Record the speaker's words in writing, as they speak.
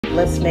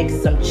let's make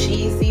some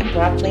cheesy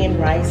broccoli and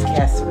rice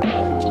casserole.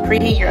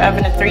 Preheat your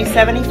oven to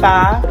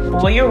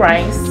 375. Boil your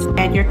rice.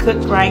 Add your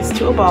cooked rice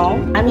to a bowl.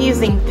 I'm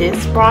using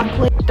this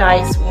broccoli.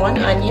 Dice 1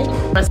 onion.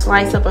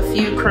 Slice up a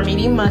few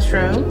cremini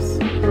mushrooms.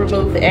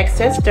 Remove the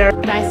excess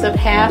dirt. Dice up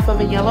half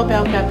of a yellow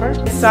bell pepper.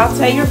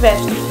 Saute your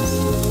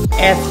vegetables.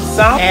 Add some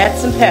salt. Add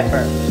some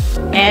pepper.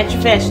 Add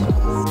your vegetables.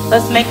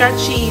 Let's make our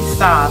cheese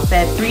sauce.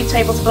 Add 3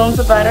 tablespoons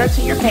of butter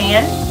to your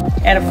pan.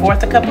 Add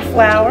 1/4 cup of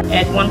flour.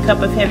 Add 1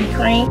 cup of heavy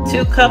cream.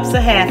 2 cups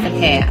of half and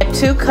half. Add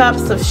 2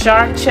 cups of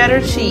sharp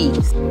cheddar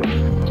cheese.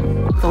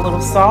 A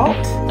little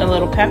salt, a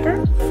little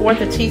pepper,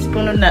 1/4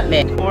 teaspoon of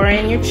nutmeg. Pour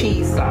in your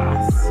cheese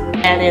sauce.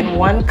 Add in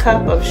 1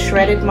 cup of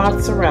shredded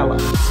mozzarella.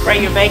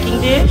 Spray your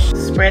baking dish.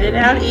 Spread it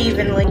out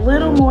evenly. A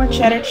little more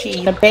cheddar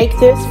cheese. Bake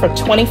this for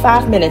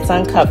 25 minutes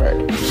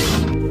uncovered.